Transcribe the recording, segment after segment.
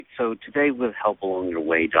So today with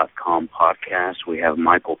HelpAlongYourWay.com podcast, we have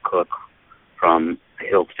Michael Cook from the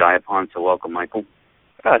Hills Diapon. So welcome, Michael.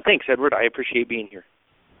 Thanks, Edward. I appreciate being here.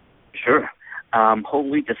 Sure.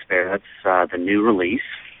 Holy Despair, that's the new release.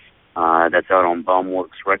 That's out on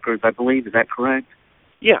Bombworks Records, I believe. Is that correct?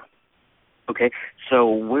 Yeah. Okay. So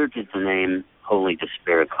where did the name Holy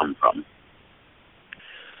Despair come from?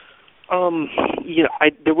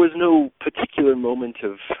 There was no particular moment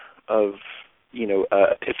of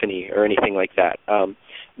epiphany or anything like that.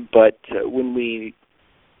 But when we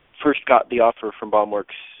first got the offer from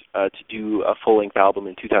Bombworks to do a full-length album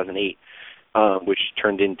in 2008, which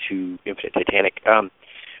turned into Infinite Titanic,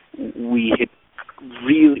 we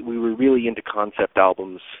were really into concept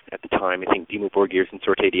albums at the time. I think Dimmu Borgir's and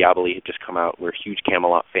Sorte Diaboli had just come out. We're huge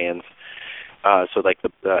Camelot fans. So like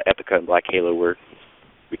the Epica and Black Halo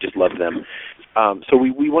we just loved them. So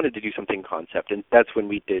we wanted to do something concept, and that's when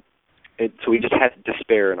we did it. So we just had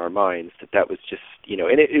Despair in our minds that was just,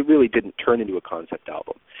 and it really didn't turn into a concept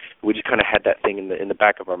album. We just kind of had that thing in the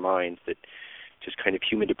back of our minds that just kind of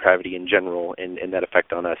human depravity in general and that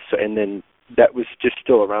effect on us. So, and then that was just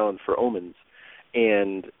still around for Omens.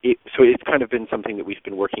 And it's kind of been something that we've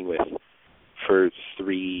been working with for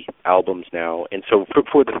 3 albums now. And so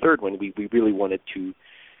for the third one, we really wanted to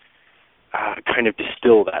kind of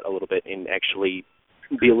distill that a little bit and actually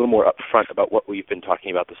be a little more upfront about what we've been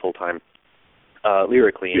talking about this whole time,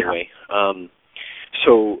 lyrically anyway. Yeah.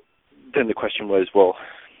 So then the question was, well,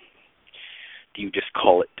 do you just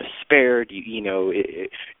call it Despair? Do you,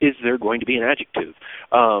 is there going to be an adjective?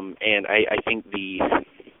 And I think the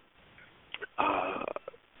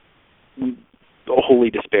Holy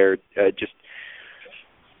Despair just,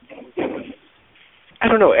 I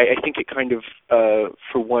don't know. I think it kind of,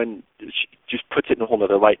 for one, just puts it in a whole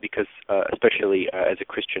other light because, especially as a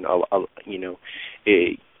Christian,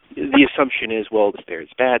 the assumption is, well, despair is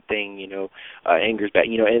a bad thing, anger is bad,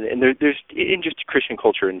 and there's in just Christian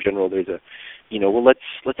culture in general, there's a, well,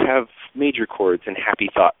 let's have major chords and happy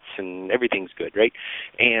thoughts and everything's good, right?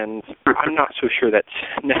 And I'm not so sure that's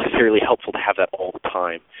necessarily helpful to have that all the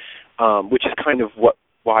time, which is kind of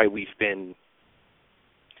why we've been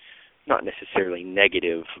not necessarily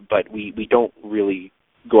negative, but we don't really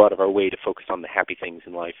go out of our way to focus on the happy things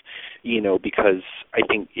in life, because I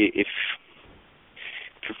think if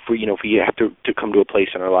we have to come to a place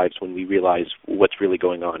in our lives when we realize what's really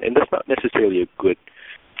going on, and that's not necessarily a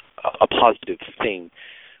positive thing.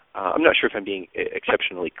 I'm not sure if I'm being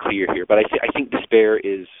exceptionally clear here, but I think despair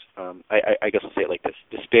is, I guess I'll say it like this,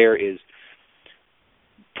 despair is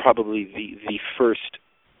probably the first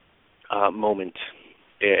moment,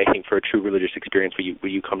 I think, for a true religious experience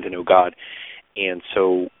where you come to know God, and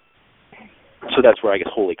so that's where I guess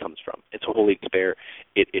holy comes from. It's a holy despair.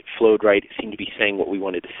 It flowed right. It seemed to be saying what we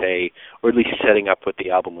wanted to say, or at least setting up what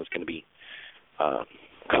the album was going to be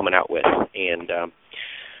coming out with. And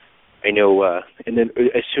I know, and then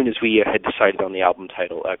as soon as we had decided on the album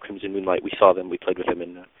title, Crimson Moonlight, we saw them. We played with them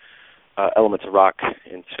in Elements of Rock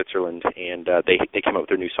in Switzerland, and they came out with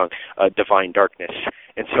their new song, Divine Darkness.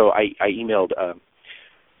 And so I emailed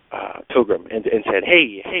Pilgrim and said,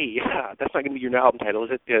 hey, that's not going to be your new album title,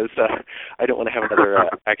 is it? Because I don't want to have another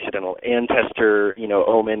accidental ancestor,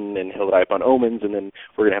 Omen and Hill Diapon Omens, and then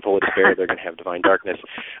we're going to have Holy Despair, they're going to have Divine Darkness.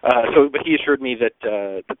 But he assured me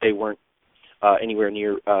that they weren't anywhere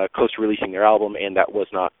near close to releasing their album, and that was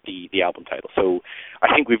not the album title. So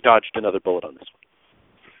I think we've dodged another bullet on this one.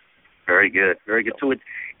 Very good, very good. So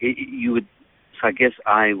I guess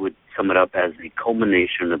I would sum it up as the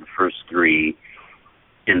culmination of the first 3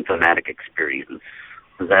 in thematic experience.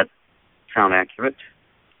 Does that sound accurate?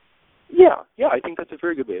 Yeah, I think that's a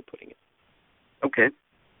very good way of putting it. Okay,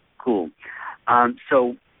 cool.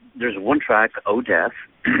 So there's one track, Oh Death.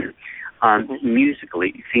 Musically,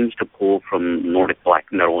 it seems to pull from Nordic black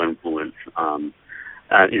metal influence.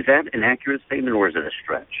 Is that an accurate statement, or is it a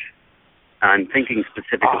stretch? I'm thinking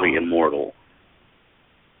specifically Immortal.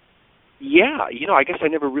 Yeah, I guess I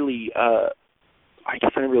never really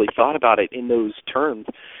thought about it in those terms.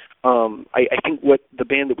 I think what the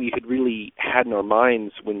band that we had really had in our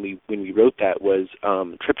minds when we wrote that was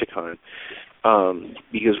Triptykon,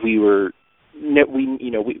 because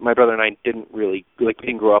my brother and I didn't really we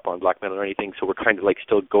didn't grow up on black metal or anything, so we're kind of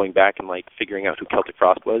still going back and figuring out who Celtic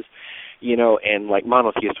Frost was, and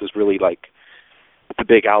Monotheist was really the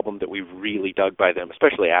big album that we really dug by them,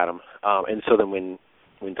 especially Adam. And so then when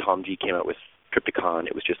Tom G came out with Triptykon,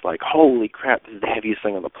 it was just holy crap, this is the heaviest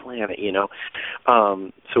thing on the planet,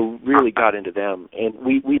 So really got into them, and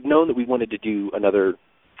we'd known that we wanted to do another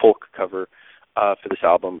folk cover for this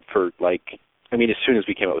album for as soon as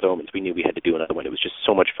we came out with Omens, we knew we had to do another one. It was just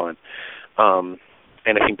so much fun.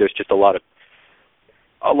 And I think there's just a lot of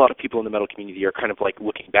people in the metal community are kind of like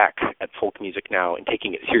looking back at folk music now and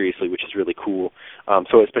taking it seriously, which is really cool.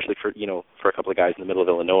 So especially for a couple of guys in the middle of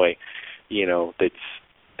Illinois, it's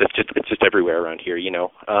just everywhere around here,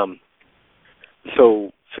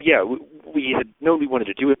 So yeah, we had known we wanted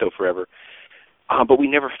to do it though forever, but we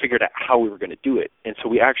never figured out how we were going to do it. And so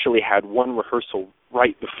we actually had one rehearsal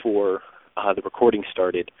right before the recording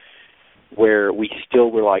started, where we still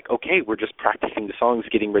were like, okay, we're just practicing the songs,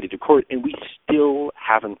 getting ready to record, and we still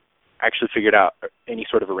haven't actually figured out any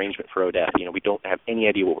sort of arrangement for Odeth. We don't have any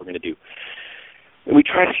idea what we're going to do. And we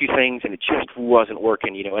tried a few things, and it just wasn't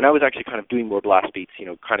working, and I was actually kind of doing more blast beats,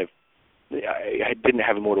 I didn't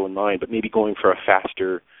have Immortal in mind, but maybe going for a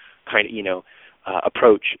faster kind of,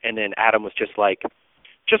 approach. And then Adam was just like,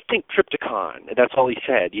 just think Triptychon. That's all he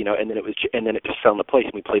said, and then it just fell into place,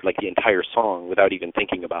 and we played like the entire song without even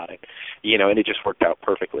thinking about it, and it just worked out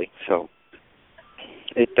perfectly. So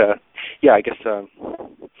I guess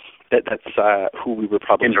that's who we were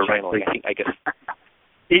probably channeling. I guess.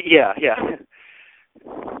 Yeah.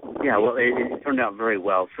 Yeah, well, it turned out very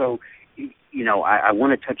well. So, I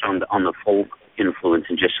want to touch on the folk influence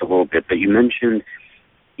in just a little bit, but you mentioned,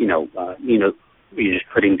 you're just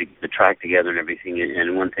putting the track together and everything,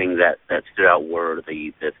 and one thing that stood out were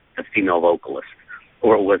the female vocalist,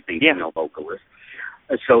 or it was the female vocalist.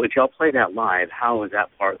 So if y'all play that live, how is that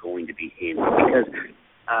part going to be handled? Because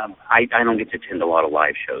I don't get to attend a lot of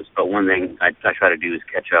live shows, but one thing I try to do is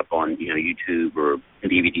catch up on YouTube or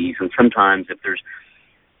DVDs, and sometimes if there's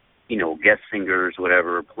guest singers,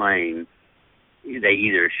 whatever, playing, they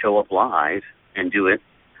either show up live and do it,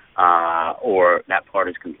 or that part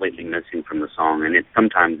is completely missing from the song, and it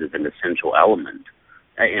sometimes is an essential element,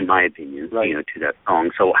 in my opinion, right, to that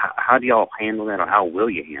song. So how do y'all handle that, or how will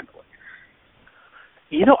you handle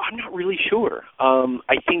it? I'm not really sure.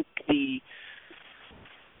 I think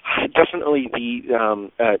definitely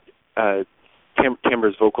the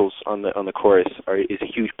Tamara's vocals on the chorus is a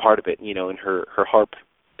huge part of it, and her harp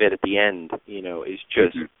bit at the end, is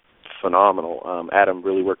just phenomenal. Adam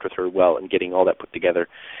really worked with her well in getting all that put together,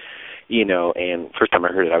 and first time I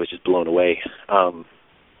heard it, I was just blown away.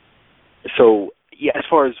 So yeah, as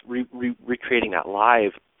far as recreating that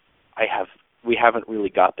live, we haven't really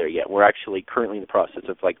got there yet. We're actually currently in the process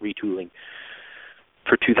of like retooling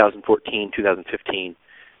for 2014, 2015.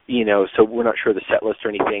 So we're not sure of the set list or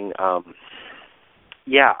anything. I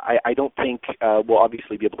don't think we'll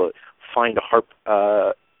obviously be able to find a harp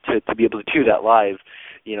to be able to do that live.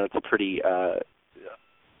 It's a pretty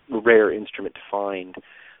rare instrument to find.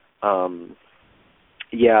 At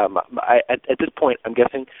this point, I'm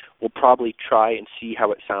guessing we'll probably try and see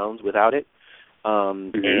how it sounds without it.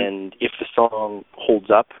 And if the song holds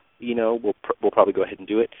up, we'll probably go ahead and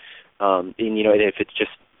do it. And if it's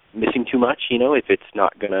just missing too much, if it's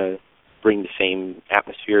not going to bring the same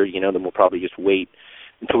atmosphere, then we'll probably just wait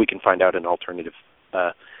until we can find out an alternative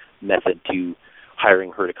method to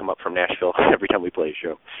hiring her to come up from Nashville every time we play a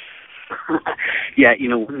show. Yeah,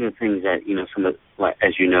 one of the things that, some of, like,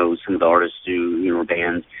 as some of the artists do,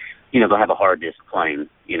 bands, they'll have a hard disk playing.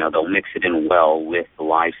 They'll mix it in well with the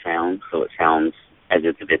live sound, so it sounds as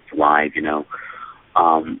if it's live,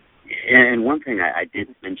 And one thing I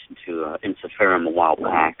did mention to Ensiferum a while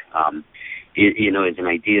back, is an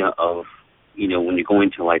idea of, when you go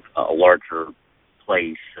into like a larger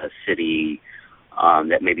place, a city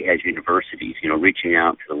that maybe has universities, reaching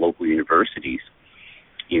out to the local universities,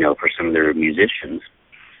 for some of their musicians,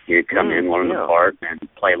 come in, learn the part, and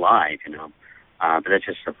play live, But that's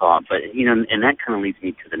just a thought. But, and that kind of leads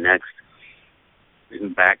me to the next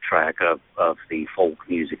backtrack of the folk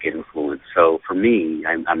music influence. So for me,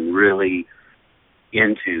 I'm really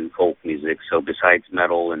into folk music. So besides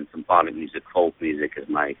metal and symphonic music, folk music is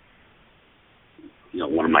my,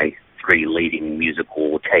 one of my three leading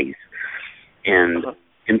musical tastes. And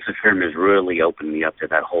Ensiferum has really opened me up to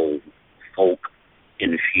that whole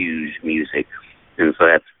folk-infused music. And so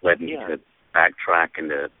that's led me to backtrack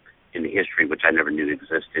into history, which I never knew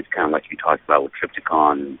existed, kind of like you talked about with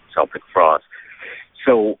Triptychon and Celtic Frost.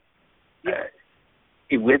 So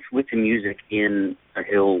with the music in A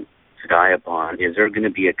Hill to Die Upon, is there going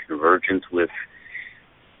to be a convergence with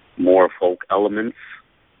more folk elements,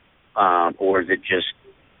 or is it just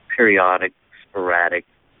periodic, sporadic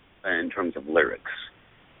in terms of lyrics?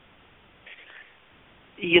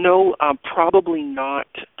 Probably not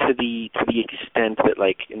to the extent that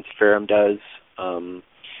like Ensiferum does.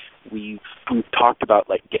 We've talked about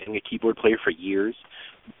like getting a keyboard player for years,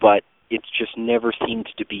 but it's just never seemed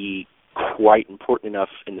to be quite important enough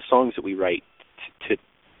in the songs that we write to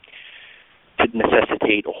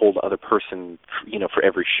necessitate a whole other person, for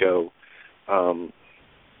every show.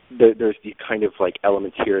 there's these kind of like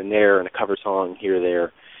elements here and there, and a cover song here or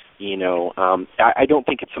there. You know, I don't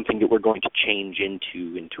think it's something that we're going to change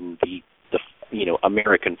into the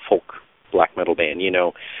American folk black metal band. You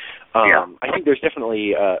know, I think there's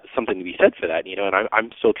definitely something to be said for that. You know, and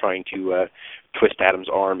I'm still trying to twist Adam's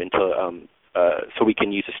arm into so we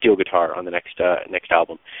can use a steel guitar on the next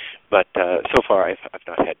album. But so far, I've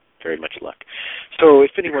not had very much luck. So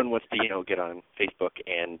if anyone wants to, get on Facebook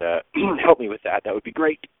and help me with that, that would be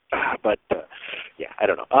great. But yeah, I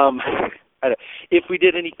don't know. If we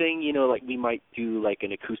did anything, like we might do like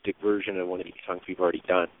an acoustic version of one of these songs we've already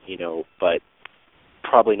done, but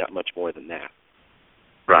probably not much more than that.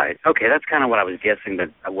 Right. Okay, that's kind of what I was guessing, but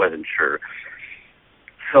I wasn't sure.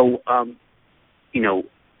 So,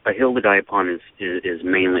 A Hill to Die Upon is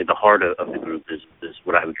mainly the heart of the group is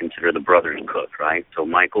what I would consider the brothers Cook, right? So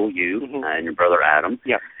Michael, you, and your brother Adam.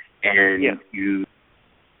 Yeah. And you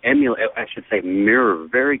mirror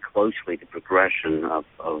very closely the progression of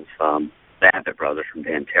the Abbott brothers from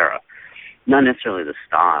Pantera. Not necessarily the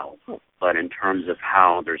style, but in terms of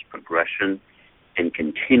how there's progression and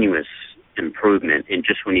continuous improvement. And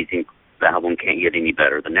just when you think the album can't get any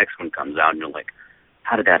better, the next one comes out and you're like,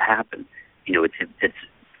 how did that happen? It's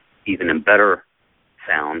even a better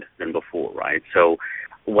sound than before, right? So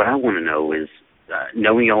what I want to know is,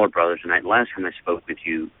 knowing y'all are brothers, and last time I spoke with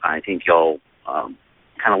you, I think y'all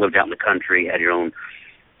kind of lived out in the country, had your own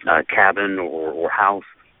cabin or house,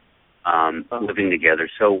 living together.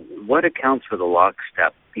 So what accounts for the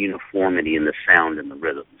lockstep uniformity in the sound and the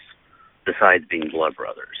rhythms, besides being blood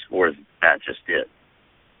brothers, or is that just it?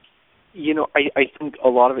 I think a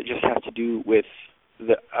lot of it just has to do with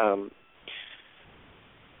the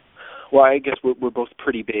well, I guess we're both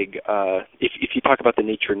pretty big. If you talk about the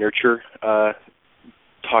nature-nurture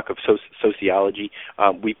talk of sociology,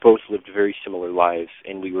 we both lived very similar lives,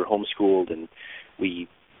 and we were homeschooled, and we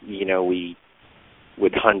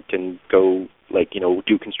would hunt and go,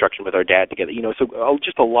 do construction with our dad together. So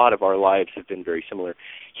just a lot of our lives have been very similar.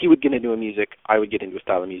 He would get into music, I would get into a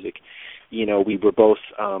style of music. We were both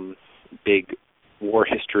big war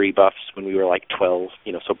history buffs when we were like 12.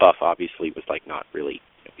 So buff obviously was like not really.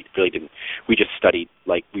 We really didn't. We just studied,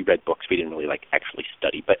 we read books. We didn't really actually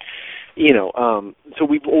study. But so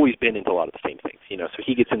we've always been into a lot of the same things. So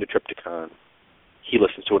he gets into Triptykon. He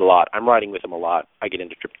listens to it a lot. I'm riding with him a lot. I get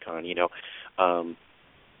into Triptykon.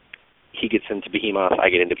 He gets into Behemoth. I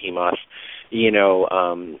get into Behemoth. He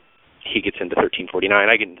gets into 1349.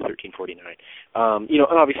 I get into 1349. And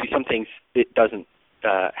obviously some things it doesn't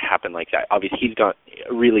happen like that. Obviously he's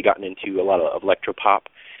really gotten into a lot of electropop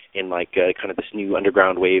and kind of this new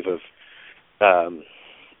underground wave of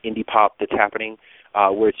indie pop that's happening,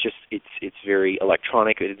 where it's very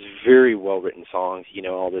electronic. It's very well written songs.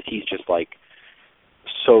 All this. He's just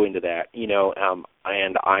so into that.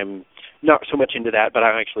 And I'm not so much into that, but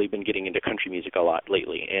I've actually been getting into country music a lot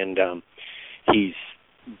lately. And he's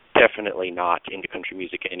definitely not into country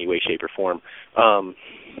music in any way, shape, or form,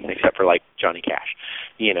 except for Johnny Cash.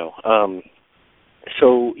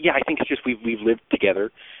 So yeah, I think it's just we've lived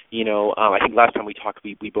together. I think last time we talked,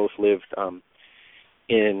 we both lived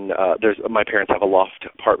in. My parents have a loft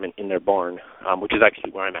apartment in their barn, which is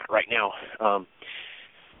actually where I'm at right now.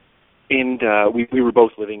 And we were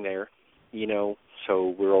both living there.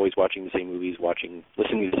 So we're always watching the same movies, listening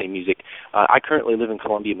to the same music. I currently live in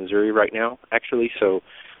Columbia, Missouri right now, actually. So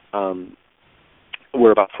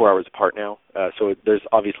we're about 4 hours apart now. So there's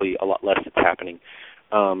obviously a lot less that's happening.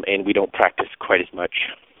 And we don't practice quite as much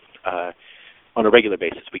on a regular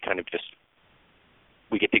basis. We kind of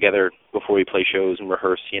we get together before we play shows and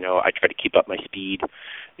rehearse. I try to keep up my speed,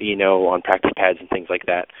 on practice pads and things like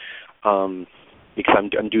that, because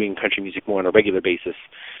I'm doing country music more on a regular basis.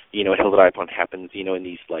 A Hill to Die Upon happens, in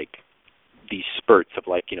these spurts of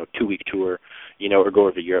 2-week tour, or go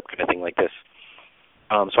over to Europe kind of thing like this.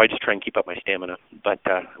 So I just try and keep up my stamina, but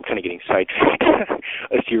I'm kind of getting sidetracked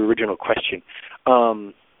as to your original question.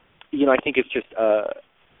 I think it's just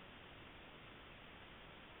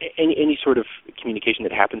any sort of communication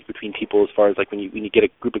that happens between people, as far as when you get a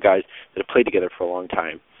group of guys that have played together for a long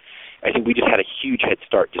time. I think we just had a huge head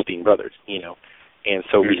start just being brothers, and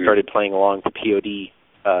so we started playing along to POD,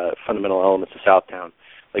 Fundamental Elements of Southtown.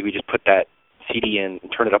 We just put that CD in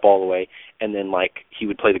and turn it up all the way, and then he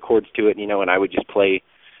would play the chords to it, and I would just play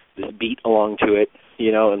this beat along to it,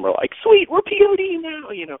 and we're like, sweet, we're POD now,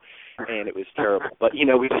 and it was terrible. But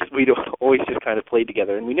we'd always just kind of played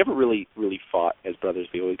together, and we never really fought as brothers.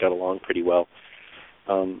 We always got along pretty well.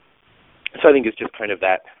 So I think it's just kind of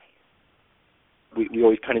that we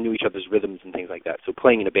always kind of knew each other's rhythms and things like that. So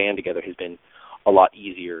playing in a band together has been a lot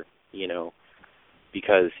easier,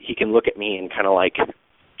 because he can look at me and kind of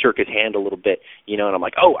jerk his hand a little bit, you know, and I'm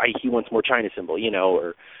like, oh, he wants more China symbol, you know,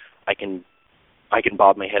 or I can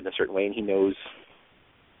bob my head in a certain way, and he knows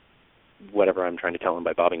whatever I'm trying to tell him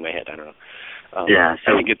by bobbing my head. I don't know. Yeah,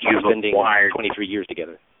 so I think it's you've spending acquired 23 years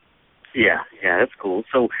together. Yeah, that's cool.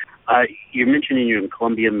 So you're mentioning you're in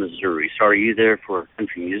Columbia, Missouri. So are you there for a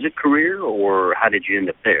country music career, or how did you end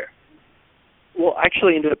up there? Well, I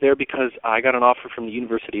actually ended up there because I got an offer from the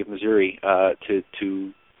University of Missouri to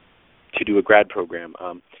do a grad program.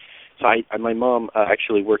 So my mom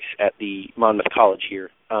actually works at the Monmouth College here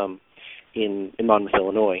in Monmouth,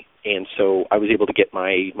 Illinois, and so I was able to get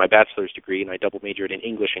my bachelor's degree, and I double majored in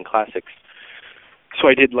English and classics. So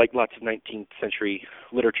I did like lots of 19th century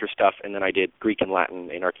literature stuff, and then I did Greek and Latin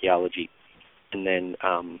and archaeology, and then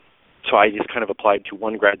so I just kind of applied to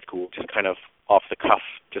one grad school, just kind of off the cuff,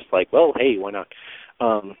 just like, well, hey, why not?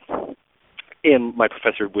 And my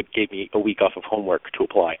professor gave me a week off of homework to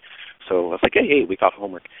apply. So I was like, hey, week off of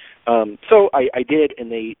homework. So I did, and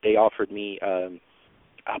they offered me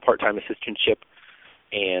a part-time assistantship,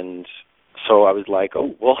 and so I was like,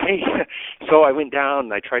 oh, well, hey. So I went down,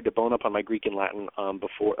 and I tried to bone up on my Greek and Latin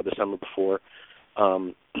the summer before.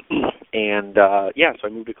 So I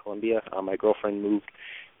moved to Columbia. My girlfriend moved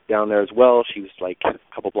down there as well. She was like a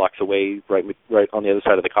couple blocks away, right on the other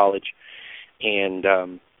side of the college. And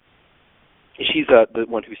she's the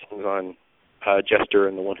one who sings on Jester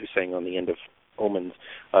and the one who sang on the end of Omens.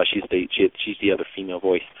 She's the other female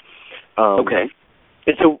voice. Okay.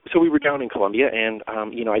 And so we were down in Columbia, and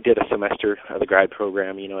I did a semester of the grad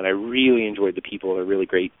program, and I really enjoyed the people. They're really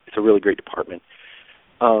great. It's a really great department.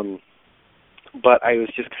 But I was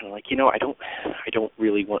just kind of like, I don't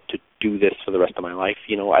really want to do this for the rest of my life.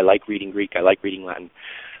 I like reading Greek. I like reading Latin.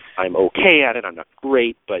 I'm okay at it. I'm not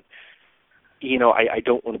great, but I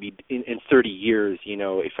don't want to be in 30 years.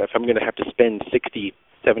 If I'm going to have to spend 60,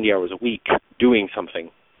 70 hours a week doing something,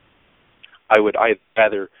 I'd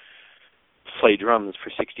rather play drums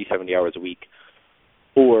for 60, 70 hours a week,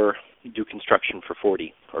 or do construction for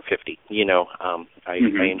 40 or 50. I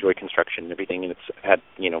enjoy construction and everything, and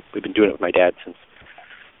we've been doing it with my dad since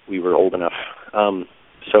we were old enough.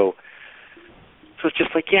 So it's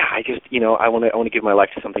just like, I just I want to give my life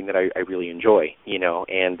to something that I really enjoy.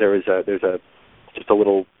 And there's just a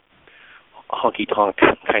little honky tonk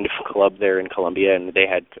kind of club there in Columbia, and they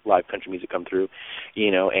had live country music come through,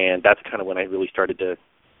 and that's kind of when I really started to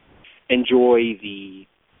enjoy the,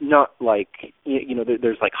 not like,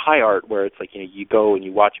 there's like high art where it's like, you go and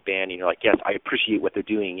you watch a band and you're like, yes, I appreciate what they're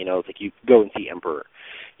doing. It's like you go and see Emperor,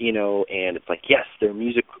 and it's like, yes, their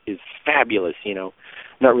music is fabulous,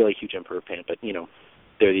 not really a huge Emperor fan, but,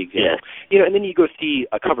 they're the example. Yeah. And then you go see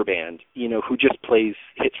a cover band, who just plays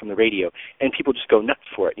hits from the radio, and people just go nuts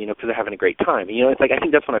for it, because they're having a great time. It's like, I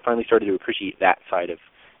think that's when I finally started to appreciate that side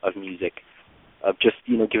of music, of just,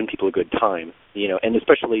 giving people a good time, and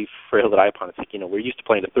especially for Hill That I Upon, it's like, we're used to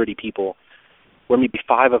playing to 30 people, where maybe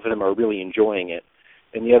 5 of them are really enjoying it,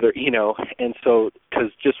 and the other, and so,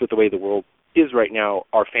 because just with the way the world is right now,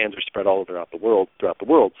 our fans are spread all throughout the world,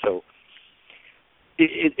 so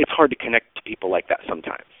it's hard to connect to people like that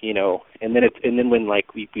sometimes, and then when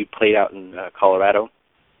like we played out in Colorado,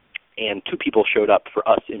 and 2 people showed up for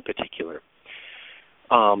us in particular.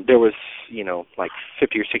 There was, like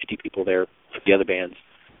 50 or 60 people there for the other bands.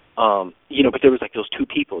 But there was like those 2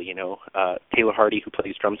 people, Taylor Hardy, who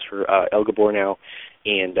plays drums for El Gabor now,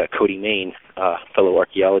 and Cody Main, fellow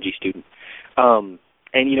archaeology student. And,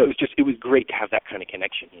 it was great to have that kind of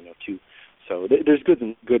connection, too. So there's good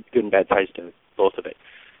and bad sides to both of it.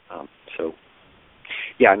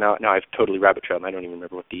 Now I've totally rabbit trailed, and I don't even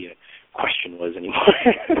remember what the question was anymore.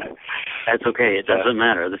 That's okay. It doesn't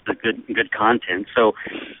matter. This is good content. So,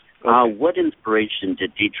 what inspiration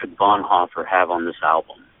did Dietrich Bonhoeffer have on this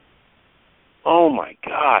album? Oh my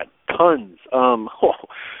God, tons.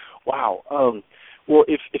 Wow. Well,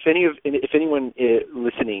 if anyone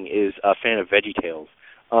listening is a fan of VeggieTales,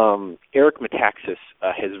 Eric Metaxas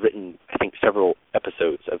has written, I think, several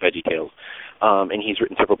episodes of VeggieTales, and he's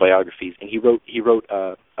written several biographies. And he wrote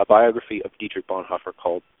a biography of Dietrich Bonhoeffer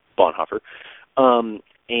called Bonhoeffer, and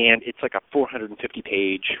it's like a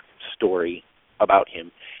 450-page story about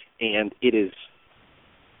him, and it is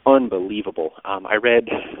unbelievable. I read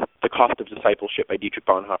The Cost of Discipleship by Dietrich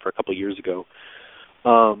Bonhoeffer a couple of years ago.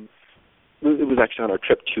 It was actually on our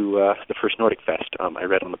trip to the first Nordic Fest. I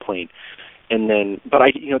read on the plane. And then, but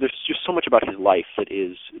there's just so much about his life that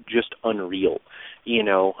is just unreal,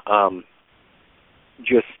 the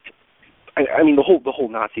whole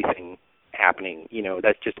Nazi thing happening,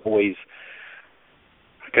 that's just always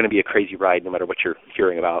going to be a crazy ride, no matter what you're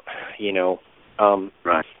hearing about,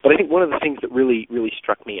 Right. But I think one of the things that really, really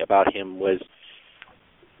struck me about him was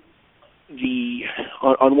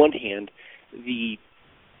on one hand,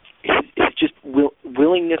 it's just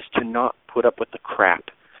willingness to not put up with the crap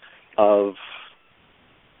of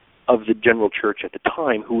the general church at the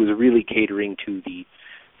time, who was really catering to the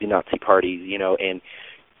Nazi parties, and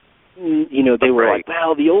they were like,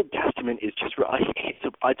 well, the Old Testament is just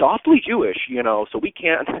it's awfully Jewish, so we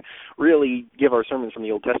can't really give our sermons from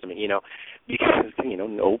the Old Testament, because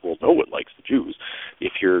no one likes the Jews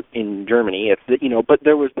if you're in Germany, but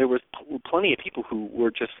there was plenty of people who were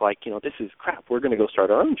just like, this is crap, we're going to go start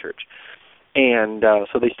our own church. And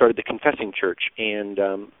so they started the Confessing Church, and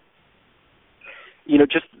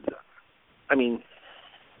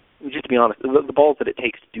just to be honest, the balls that it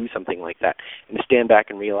takes to do something like that and to stand back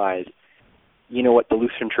and realize, what, the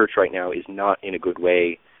Lutheran Church right now is not in a good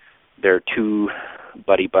way. They're too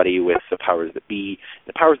buddy-buddy with the powers that be.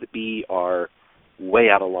 The powers that be are way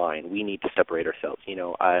out of line. We need to separate ourselves.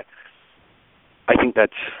 I think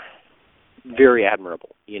that's very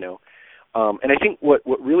admirable, and I think what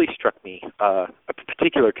really struck me,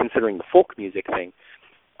 particular considering the folk music thing,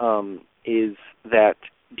 is that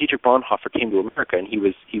Dietrich Bonhoeffer came to America, and he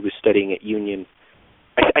was studying at Union.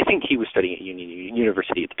 I think he was studying at Union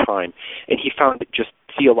University at the time, and he found it just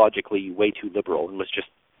theologically way too liberal, and was just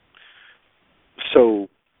so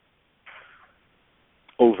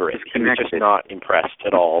over it. He was just not impressed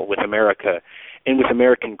at all with America and with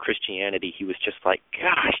American Christianity. He was just like,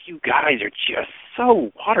 gosh, you guys are just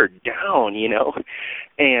so watered down,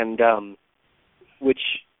 and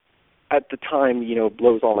which at the time,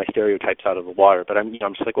 blows all my stereotypes out of the water. But I'm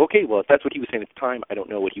just like, okay, well, if that's what he was saying at the time, I don't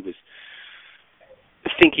know what he was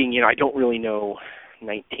thinking. I don't really know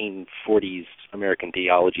 1940s American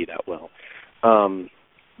theology that well.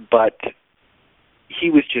 But he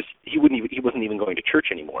wasn't even going to church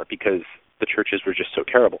anymore because the churches were just so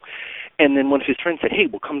terrible. And then one of his friends said, hey,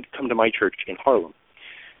 well, come to my church in Harlem.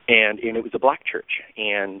 And it was a black church.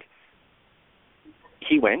 And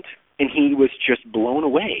he went, and he was just blown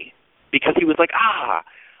away, because he was like,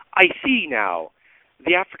 I see now.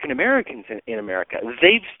 The African Americans in America,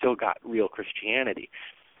 they've still got real Christianity.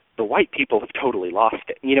 The white people have totally lost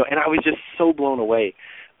it. And I was just so blown away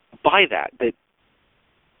by that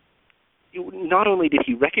not only did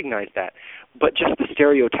he recognize that, but just the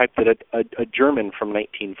stereotype that a German from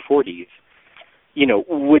 1940s,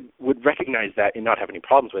 would recognize that and not have any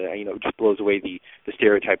problems with it. It just blows away the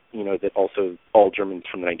stereotype, that also all Germans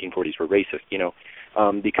from the 1940s were racist,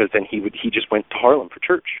 because then he just went to Harlem for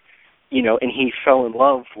church, and he fell in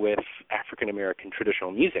love with African American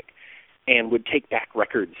traditional music, and would take back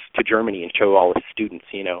records to Germany and show all his students,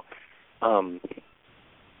 and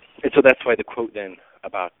so that's why the quote then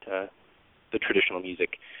about the traditional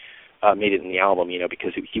music made it in the album,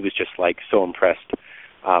 because he was just like so impressed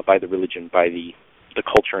by the religion, by the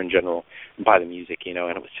culture in general, and by the music, and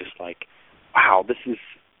it was just like, wow, this is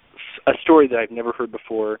a story that I've never heard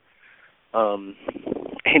before, and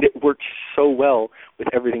it works so well with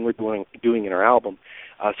everything we're doing in our album.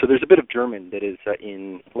 So there's a bit of German that is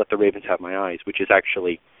in Let the Ravens Have My Eyes, which is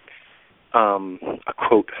actually a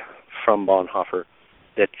quote from Bonhoeffer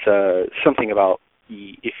that's something about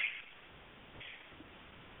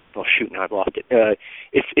now I've lost it.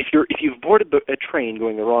 If you've boarded a train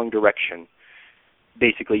going the wrong direction,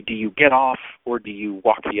 basically, do you get off or do you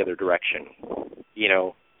walk the other direction?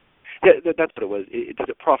 That's what it was. Does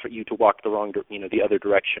it profit you to walk the other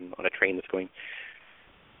direction on a train that's going?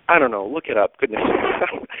 I don't know. Look it up. Goodness,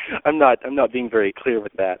 I'm not being very clear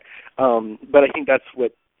with that. But I think that's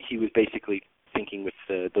what he was basically thinking with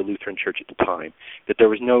the Lutheran Church at the time. That there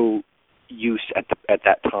was no use at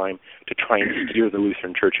that time to try and steer the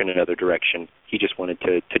Lutheran Church in another direction. He just wanted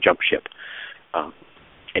to jump ship.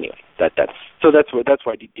 Anyway, that's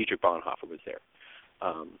why Dietrich Bonhoeffer was there.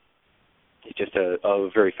 It's just a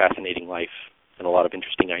very fascinating life and a lot of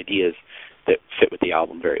interesting ideas that fit with the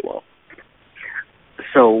album very well.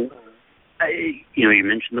 So, you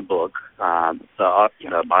mentioned the book,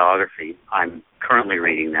 the biography. I'm currently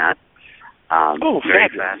reading that. Very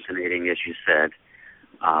fascinating, as you said.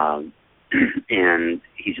 And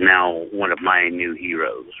he's now one of my new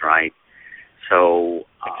heroes, right? So,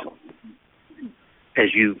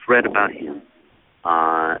 as you've read about him,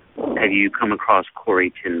 have you come across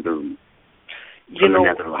Corrie ten Boom?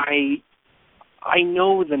 I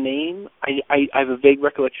know the name. I have a vague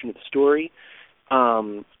recollection of the story.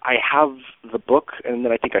 I have the book, and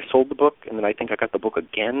then I think I sold the book, and then I think I got the book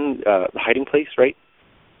again, The Hiding Place, right?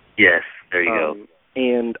 Yes, there you go.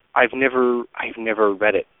 And I've never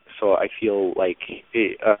read it, so I feel like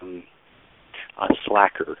a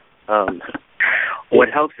slacker. What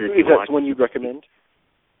helps is that one you'd recommend?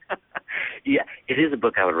 Yeah, it is a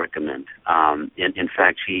book I would recommend. In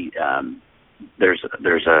fact, there's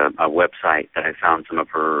a website that I found some of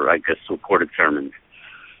her, I guess, recorded sermons.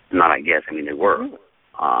 Not I guess, I mean they were.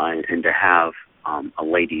 And to have a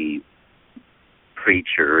lady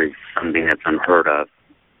preacher is something that's unheard of,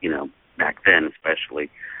 back then especially.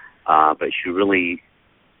 But she really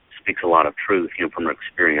speaks a lot of truth, from her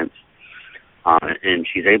experience. And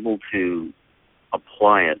she's able to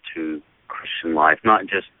apply it to Christian life, not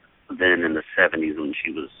just then in the 70s when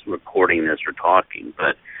she was recording this or talking,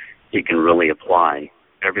 but it can really apply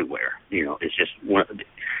everywhere. It's just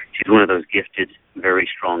she's one of those gifted, very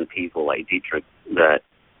strong people like Dietrich that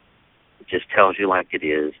just tells you like it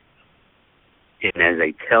is. And as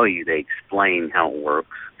they tell you, they explain how it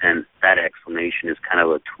works, and that explanation is kind of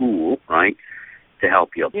a tool, right, to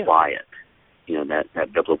help you apply it.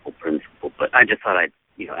 That biblical principle. But I just thought I'd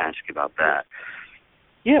ask you about that.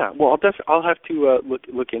 Yeah, well, I'll have to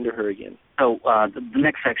look into her again. So the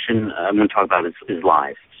next section I'm going to talk about is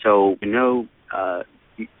live. So we know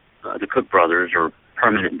the Cook brothers are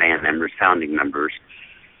permanent band members, founding members.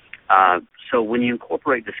 So when you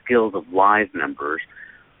incorporate the skills of live members,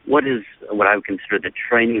 what is what I would consider the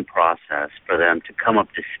training process for them to come up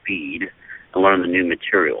to speed and learn the new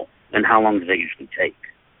material, and how long does that usually take?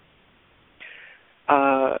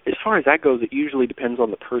 As far as that goes, it usually depends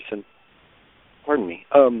on the person. Pardon me.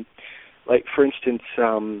 Like, for instance,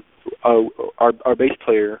 our bass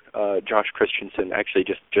player, Josh Christensen, actually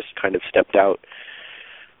just kind of stepped out.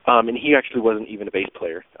 And he actually wasn't even a bass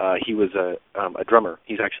player. He was a drummer.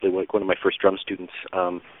 He's actually like one of my first drum students.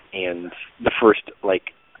 And the first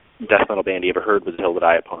death metal band he ever heard was Hill That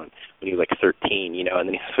Die Upon when he was 13, and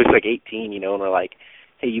then so he's 18, and we're like,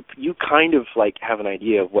 hey, you kind of have an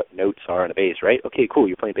idea of what notes are on a bass, right? Okay, cool,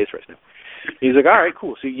 you're playing bass for us now. He's like, all right,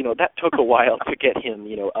 cool. So that took a while to get him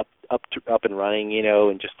up and running,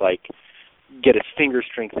 and just get his finger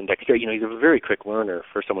strength and dexterity. He's a very quick learner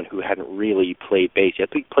for someone who hadn't really played bass yet.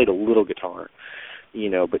 He played a little guitar,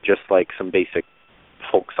 but just some basic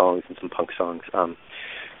folk songs and some punk songs.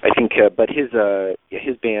 I think, but his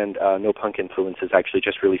band, No Punk Influences, actually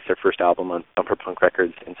just released their first album on Thumper Punk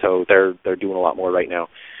Records, and so they're doing a lot more right now.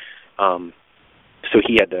 So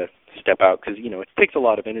he had to step out because it takes a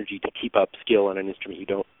lot of energy to keep up skill on an instrument you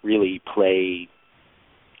don't really play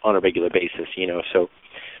on a regular basis. So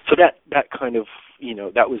that kind of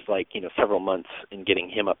that was several months in getting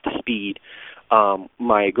him up to speed.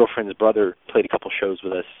 My girlfriend's brother played a couple shows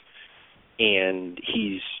with us, and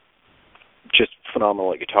he's just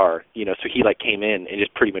phenomenal at guitar, so he came in and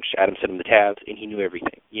just pretty much Adam set him the tabs and he knew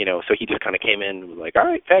everything, so he just kind of came in and was all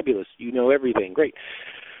right, fabulous, everything, great.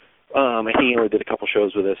 I think he only did a couple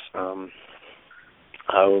shows with us. So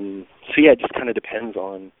yeah, it just kind of depends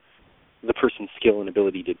on the person's skill and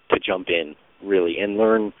ability to jump in, really, and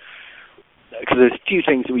learn, because there's a few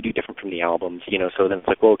things that we do different from the albums, so then it's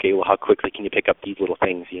how quickly can you pick up these little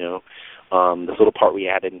things, this little part we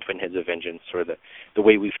added in Twin Heads of Vengeance, or the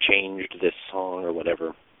way we've changed this song or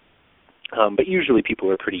whatever. But usually people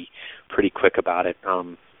are pretty quick about it.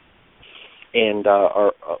 And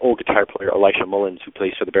our old guitar player, Elisha Mullins, who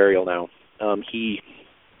plays for the Burial now, he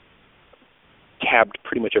tabbed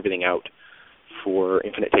pretty much everything out for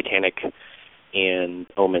Infinite Titanic and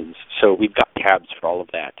Omens. So we've got tabs for all of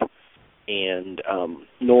that. And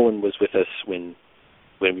Nolan was with us when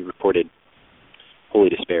we recorded Holy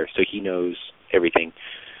Despair, so he knows everything.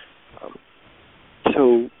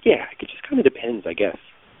 So, yeah, it just kind of depends, I guess.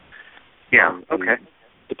 Yeah, okay.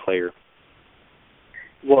 The player.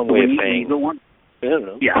 One way of saying, I don't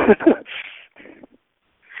know. Yeah.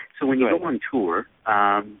 So when you go on tour,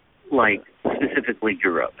 specifically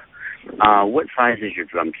Europe, what size is your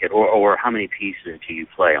drum kit, or how many pieces do you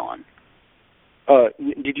play on?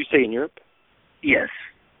 Did you say in Europe? Yes.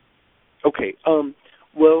 Okay.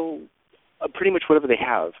 Well, pretty much whatever they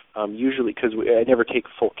have. Usually, because I never take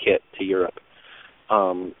a full kit to Europe.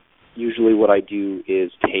 Usually what I do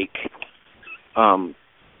is take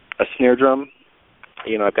a snare drum.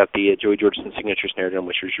 I've got the Joey Jordison signature snare drum,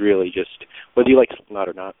 which is really just, whether you like Slipknot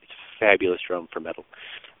or not, it's a fabulous drum for metal.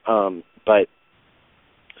 But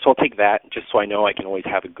so I'll take that just so I know I can always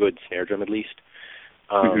have a good snare drum at least.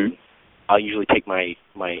 I'll usually take my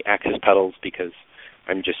Axis pedals because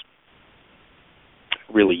I'm just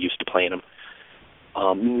really used to playing them.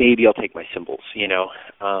 Maybe I'll take my cymbals,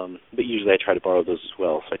 but usually I try to borrow those as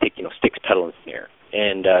well. So I take, sticks, pedal, and snare,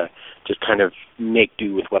 and just kind of make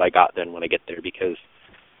do with what I got then when I get there, because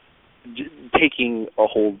taking a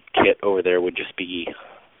whole kit over there would just be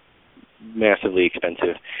massively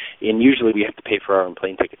expensive. And usually we have to pay for our own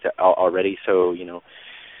plane tickets already, so,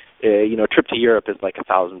 a trip to Europe is like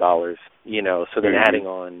 $1,000, so then Mhm. adding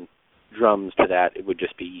on drums to that, it would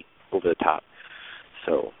just be over the top.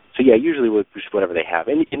 So yeah, usually with just whatever they have,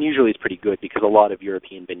 and usually it's pretty good because a lot of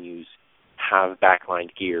European venues have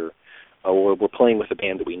backlined gear, or we're playing with a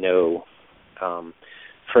band that we know.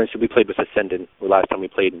 For instance, we played with Ascendant the last time we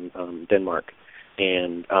played in Denmark,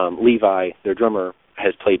 and Levi, their drummer,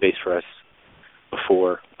 has played bass for us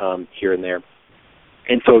before here and there,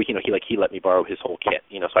 and so he let me borrow his whole kit,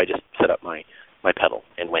 so I just set up my pedal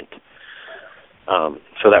and went.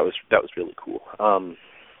 So that was really cool.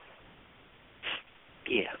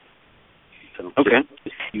 Yeah. So Okay.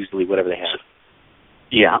 just usually whatever they have.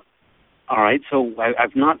 Yeah. All right. So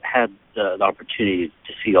I've not had the opportunity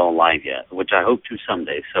to see y'all live yet, which I hope to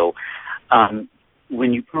someday. So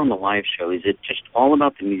when you put on the live show, is it just all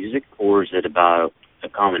about the music, or is it about a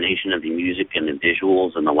combination of the music and the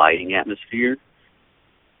visuals and the lighting atmosphere?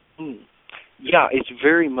 Yeah, it's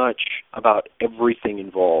very much about everything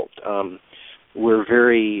involved. We're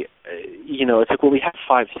very, it's like, well, we have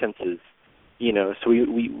five senses, so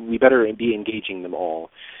we better be engaging them all,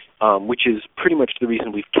 which is pretty much the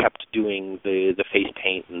reason we've kept doing the face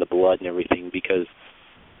paint and the blood and everything, because,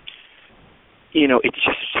 it's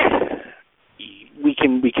just, we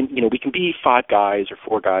can be five guys or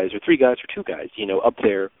four guys or three guys or two guys, up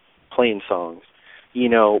there playing songs,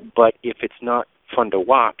 but if it's not fun to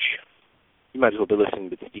watch, you might as well be listening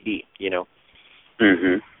to the CD,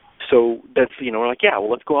 Mm-hmm. So that's, we're like, yeah,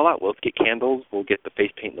 well, let's go all out. Well, let's get candles. We'll get the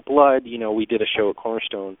face paint and the blood. We did a show at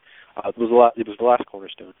Cornerstone. It was the last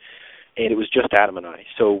Cornerstone, and it was just Adam and I.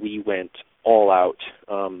 So we went all out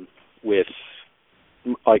with,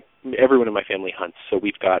 like, everyone in my family hunts. So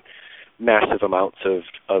we've got massive amounts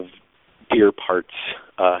of deer parts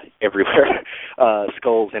everywhere,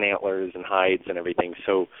 skulls and antlers and hides and everything.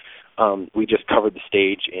 So we just covered the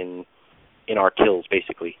stage in our kills,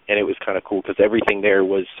 basically, and it was kind of cool because everything there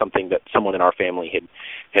was something that someone in our family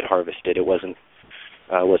had harvested. It wasn't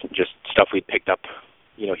just stuff we'd picked up,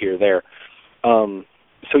 here or there.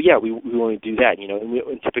 So yeah, we want to do that,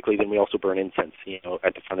 and typically then we also burn incense,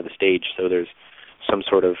 at the front of the stage, so there's some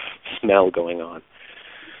sort of smell going on.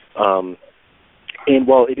 And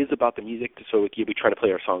while it is about the music, so we try to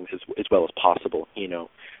play our songs as well as possible,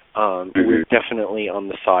 we're definitely on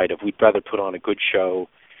the side of we'd rather put on a good show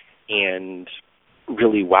and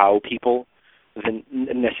really wow people than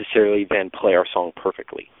necessarily then play our song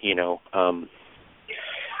perfectly,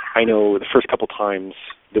 I know the first couple times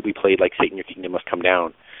that we played, like, Satan, Your Kingdom Must Come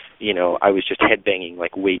Down, I was just headbanging,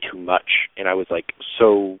 like, way too much, and I was, like,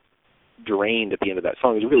 so drained at the end of that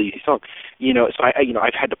song. It was a really easy song, so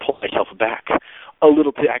I've had to pull myself back a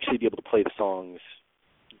little to actually be able to play the songs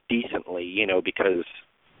decently, because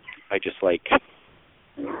I just like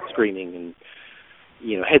screaming and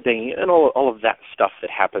headbanging and all of that stuff that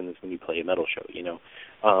happens when you play a metal show.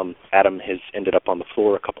 Adam has ended up on the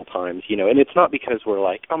floor a couple times, and it's not because we're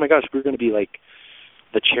like, oh my gosh, we're going to be like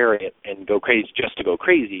the Chariot and go crazy just to go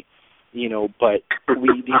crazy, but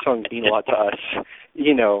these songs mean a lot to us,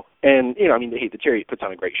 and hey, the Chariot puts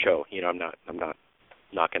on a great show. I'm not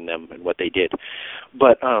knocking them and what they did,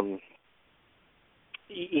 but so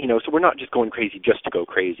we're not just going crazy just to go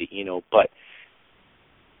crazy, but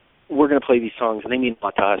we're going to play these songs, and they mean a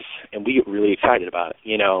lot to us, and we get really excited about it,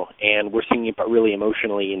 and we're singing about really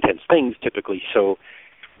emotionally intense things typically, so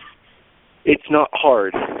it's not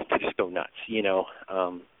hard to just go nuts,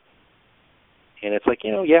 and it's like,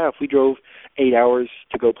 yeah, if we drove 8 hours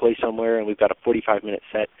to go play somewhere and we've got a 45-minute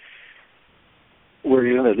set, we're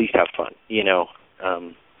going to at least have fun,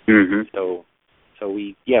 So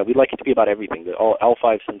we'd like it to be about everything, all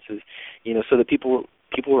five senses, so that people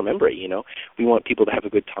remember it, We want people to have a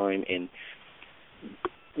good time, and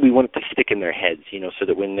we want it to stick in their heads, so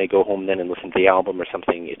that when they go home then and listen to the album or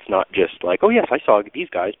something, it's not just like, oh yes, I saw these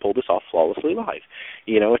guys pull this off flawlessly live.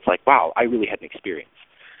 It's like, wow, I really had an experience.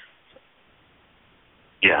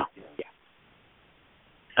 Yeah.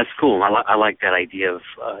 That's cool. I like that idea of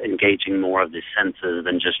engaging more of the senses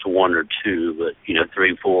than just one or two, but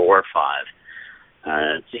 3, 4, or 5.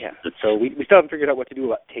 So we still haven't figured out what to do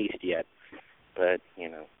about taste yet, but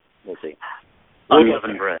we'll see.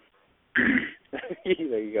 Unleavened bread.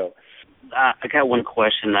 There you go. I got one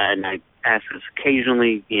question, and I ask this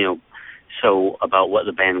occasionally, so about what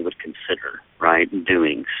the band would consider, right,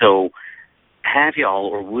 doing. So have y'all,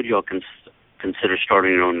 or would y'all consider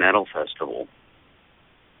starting your own metal festival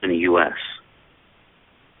in the U.S.?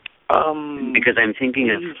 Because I'm thinking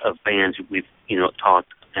of bands we've,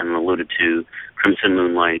 talked and alluded to, Crimson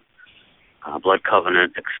Moonlight, Blood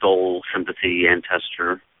Covenant, Extol, Sympathy,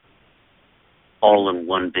 Ancestor, all in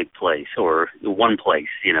one big place, or one place,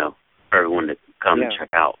 for everyone to come and check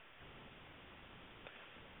out.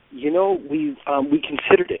 We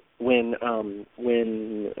considered it when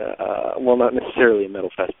well, not necessarily a metal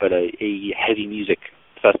fest, but a heavy music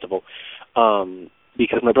festival,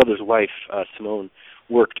 because my brother's wife Simone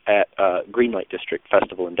worked at Greenlight District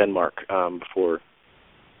Festival in Denmark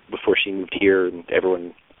before she moved here, and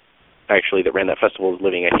everyone actually that ran that festival is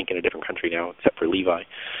living, I think, in a different country now, except for Levi.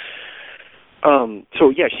 So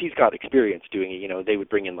yeah, she's got experience doing it. They would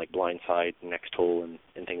bring in like Blindside and Next Hole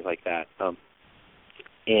and things like that.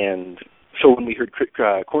 And so when we heard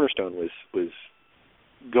Cornerstone was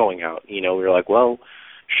going out, we were like, well,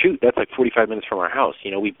 shoot, that's like 45 minutes from our house.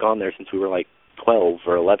 We've gone there since we were like 12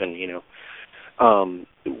 or 11.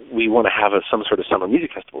 We want to have some sort of summer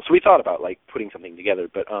music festival. So we thought about like putting something together,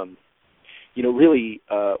 but really,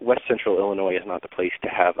 West Central Illinois is not the place to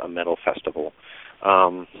have a metal festival.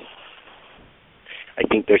 I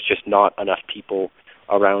think there's just not enough people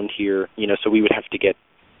around here, so we would have to get,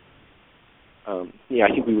 I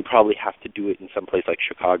think we would probably have to do it in some place like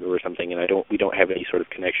Chicago or something, and we don't have any sort of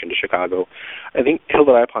connection to Chicago. I think Hill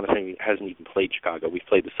That I Upon hasn't even played Chicago. We've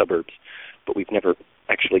played the suburbs, but we've never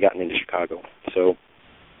actually gotten into Chicago. So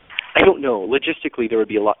I don't know. Logistically, there would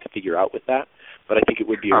be a lot to figure out with that, but I think it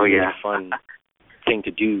would be a really fun thing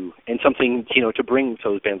to do, and something, to bring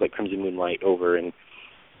those bands like Crimson Moonlight over, and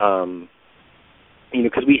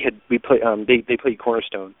because they played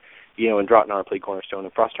Cornerstone, and Drottnar played Cornerstone,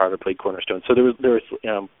 and Frost Harder played Cornerstone. So there was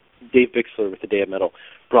Dave Bixler with the Day of Metal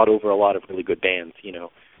brought over a lot of really good bands,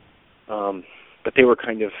 but they were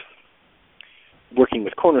kind of working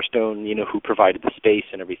with Cornerstone, who provided the space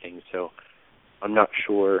and everything. So I'm not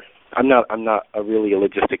sure. I'm not really a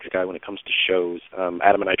logistics guy when it comes to shows.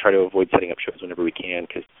 Adam and I try to avoid setting up shows whenever we can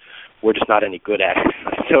because we're just not any good at it.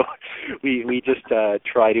 So we just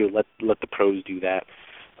try to let the pros do that.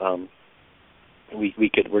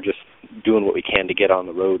 We're just doing what we can to get on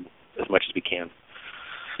the road as much as we can.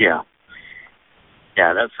 Yeah,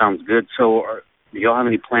 that sounds good. So do y'all have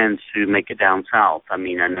any plans to make it down south? I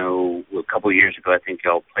mean, I know a couple of years ago, I think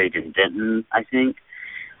y'all played in Denton, I think.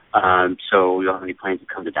 So y'all have any plans to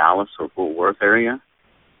come to Dallas or Fort Worth area?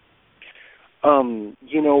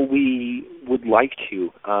 We would like to,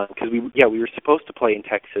 because we were supposed to play in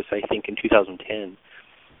Texas, I think, in 2010,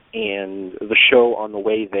 and the show on the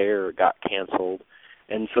way there got canceled,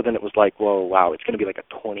 and so then it was like, whoa, wow, it's going to be like a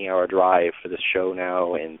 20-hour drive for this show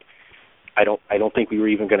now, and I don't think we were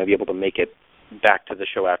even going to be able to make it back to the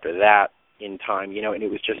show after that in time, and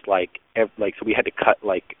it was just like so we had to cut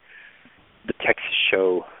like the Texas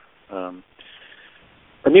show.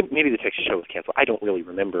 Or maybe the Texas show was canceled. I don't really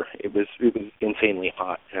remember. It was insanely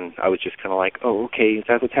hot, and I was just kind of like, oh, okay, is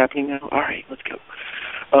that what's happening now? All right, let's go.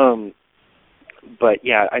 But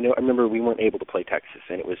yeah, I remember we weren't able to play Texas,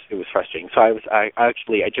 and it was frustrating. So I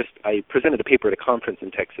presented a paper at a conference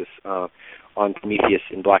in Texas on Prometheus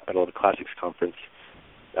in Black Metal at a Classics conference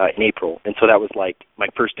in April, and so that was like my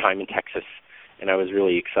first time in Texas, and I was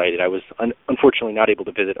really excited. I was unfortunately not able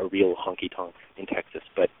to visit a real honky tonk in Texas,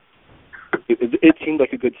 but it seemed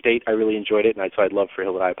like a good state. I really enjoyed it, and so I'd love for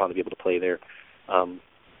Hill That I Upon to be able to play there. And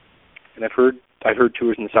I've heard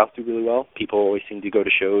tours in the South do really well. People always seem to go to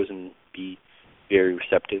shows and be very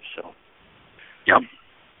receptive. So, yep,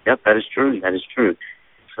 that is true.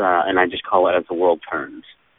 And I just call it as the world turns.